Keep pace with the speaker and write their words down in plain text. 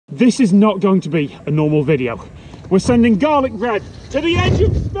This is not going to be a normal video. We're sending garlic bread to the edge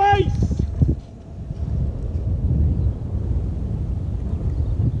of space!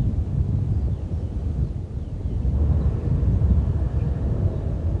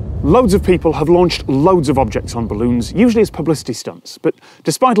 Loads of people have launched loads of objects on balloons, usually as publicity stunts, but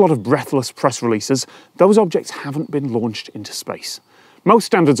despite a lot of breathless press releases, those objects haven't been launched into space. Most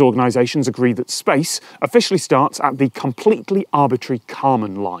standards organisations agree that space officially starts at the completely arbitrary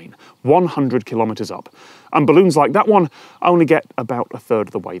Kármán line, 100 kilometres up, and balloons like that one only get about a third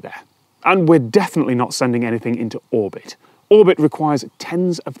of the way there. And we're definitely not sending anything into orbit. Orbit requires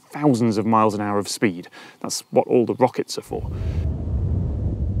tens of thousands of miles an hour of speed. That's what all the rockets are for.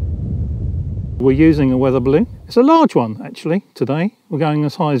 We're using a weather balloon. It's a large one, actually, today. We're going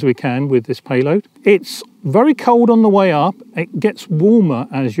as high as we can with this payload. It's very cold on the way up. It gets warmer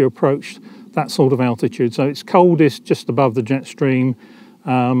as you approach that sort of altitude. So it's coldest just above the jet stream,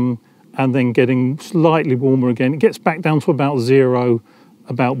 and then getting slightly warmer again. It gets back down to about zero,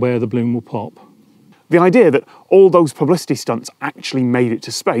 about where the balloon will pop. The idea that all those publicity stunts actually made it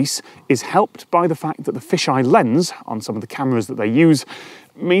to space is helped by the fact that the fisheye lens on some of the cameras that they use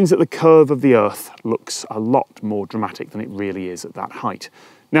means that the curve of the Earth looks a lot more dramatic than it really is at that height.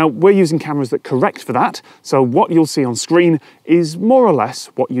 Now, we're using cameras that correct for that, so what you'll see on screen is more or less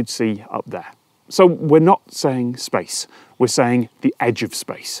what you'd see up there. So we're not saying space, we're saying the edge of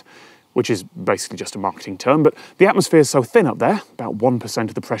space, which is basically just a marketing term, but the atmosphere is so thin up there, about 1%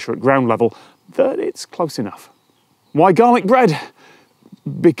 of the pressure at ground level, that it's close enough. Why garlic bread?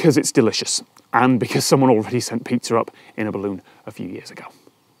 Because it's delicious, and because someone already sent pizza up in a balloon a few years ago.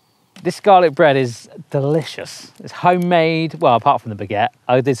 This garlic bread is delicious. It's homemade, well, apart from the baguette.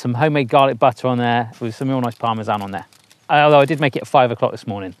 I did some homemade garlic butter on there with some real nice parmesan on there. Although I did make it at 5 o'clock this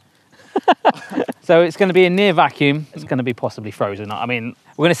morning. So it's going to be in near vacuum. It's going to be possibly frozen. I mean,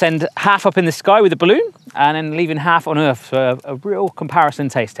 we're going to send half up in the sky with the balloon and then leaving half on Earth for a real comparison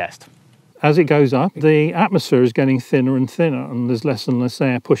taste test. As it goes up, the atmosphere is getting thinner and thinner, and there's less and less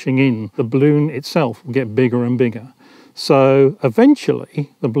air pushing in. The balloon itself will get bigger and bigger. So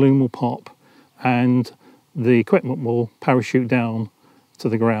eventually the balloon will pop and the equipment will parachute down to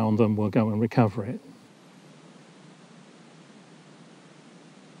the ground and we'll go and recover it.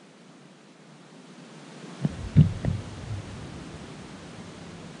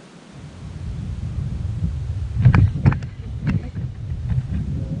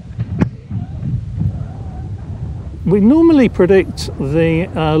 We normally predict the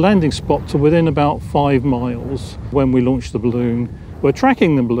landing spot to within about 5 miles when we launch the balloon. We're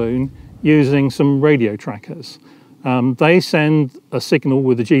tracking the balloon using some radio trackers. They send a signal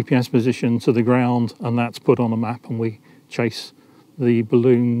with the GPS position to the ground, and that's put on a map, and we chase the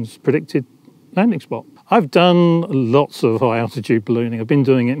balloon's predicted landing spot. I've done lots of high altitude ballooning. I've been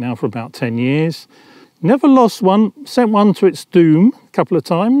doing it now for about 10 years. Never lost one, sent one to its doom a couple of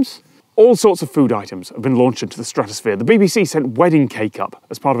times. All sorts of food items have been launched into the stratosphere. The BBC sent wedding cake up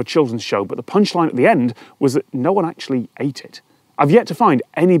as part of a children's show, but the punchline at the end was that no one actually ate it. I've yet to find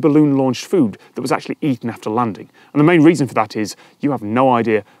any balloon-launched food that was actually eaten after landing. And the main reason for that is you have no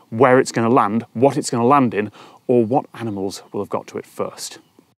idea where it's going to land, what it's going to land in, or what animals will have got to it first.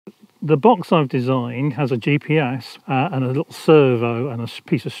 The box I've designed has a GPS and a little servo and a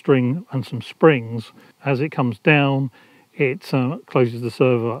piece of string and some springs. As it comes down, it closes the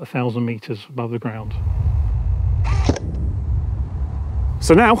servo at 1,000 metres above the ground.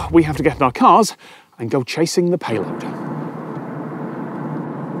 So now we have to get in our cars and go chasing the payload.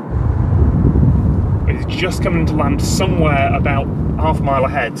 It's just coming to land somewhere about half a mile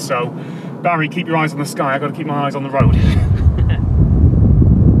ahead, so Barry, keep your eyes on the sky. I've got to keep my eyes on the road.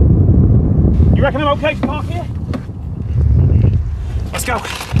 You reckon I'm okay to park here? Let's go.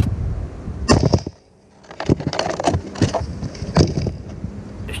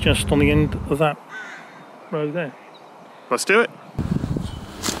 It's just on the end of that road there. Let's do it.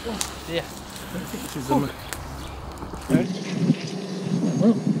 Yeah.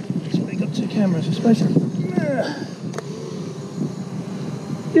 Well, it's only got 2 cameras, I suppose.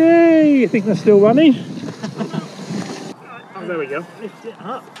 Yay! I think they're still running. Oh, there we go. Lift it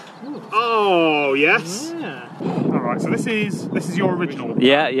up. Ooh. Oh, yes. Yeah. All right, so this is your original.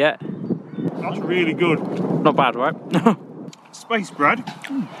 Yeah, yeah. That's really good. Not bad, right? Space bread.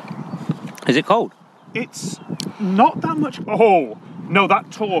 Is it cold? It's not that much. Oh no,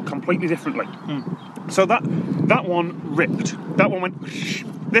 that tore completely differently. So that one ripped. That one went.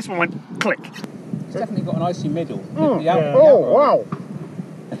 This one went click. It's definitely got an icy middle. Wow.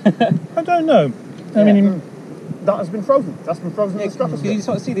 I don't know. I mean, that has been frozen. That's been frozen in the stratosphere. You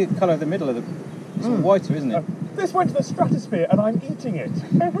sort of see the colour of the middle of It's whiter, isn't it? This went to the stratosphere and I'm eating it.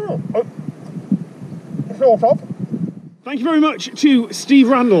 Sort of. Thank you very much to Steve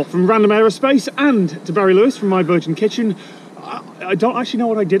Randall from Random Aerospace and to Barry Lewis from My Virgin Kitchen. I don't actually know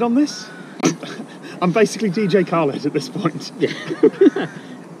what I did on this. I'm basically DJ Khaled at this point. Yeah.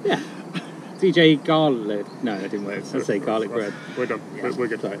 Yeah. DJ Garlic. No, that didn't work. Let's say garlic bread. We're done. We're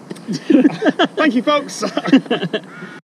good. Sorry. Thank you, folks.